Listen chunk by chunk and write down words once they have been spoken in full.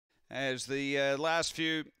as the last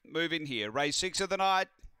few move in here. Race 6 of the night.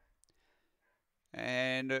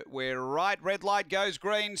 And we're right. Red light goes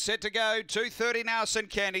green. Set to go. 2:30 now, St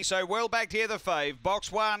Candy. So well backed here, the fave.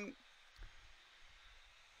 Box 1.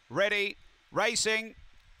 Ready. Racing.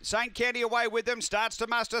 St Candy away with them, starts to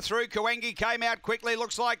muster through. Kuengi came out quickly,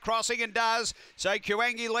 looks like crossing and does. So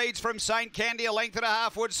Kuengi leads from St Candy, a length and a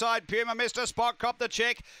half. Woodside Puma, Mr. Spot, copped the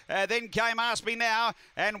check. Then came Ask Me Now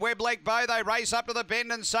and Webleg Bow. They race up to the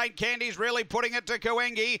bend and St Candy's really putting it to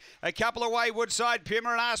Kuengi. A couple away, Woodside Puma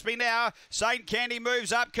and Ask Me Now. St Candy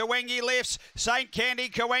moves up, Kuengi lifts. St Candy,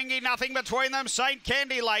 Kuengi, nothing between them. St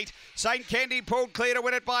Candy late. St Candy pulled clear to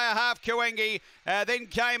win it by a half, Kuengi. Then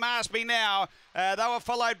came Ask Me Now. They were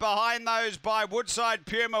followed behind those by Woodside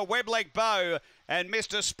Puma, Webleg Bow, and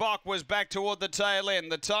Mr. Spock was back toward the tail end.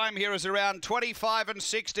 The time here is around 25 and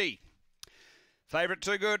 60. Favourite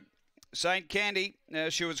too good, St Candy.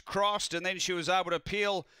 She was crossed and then she was able to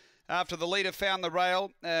peel after the leader found the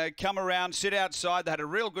rail, come around, sit outside. They had a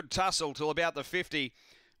real good tussle till about the 50,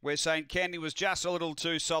 where St Candy was just a little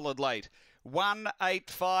too solid late. 1, 8,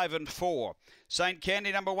 5 and 4. St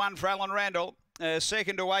Candy number 1 for Alan Randall.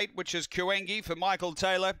 Second to 8, which is Kuengi for Michael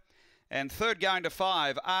Taylor. And third going to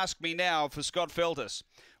 5, Ask Me Now for Scott Feltus.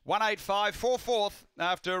 185, 4 fourth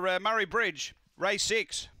after Murray Bridge, race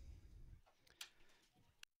 6.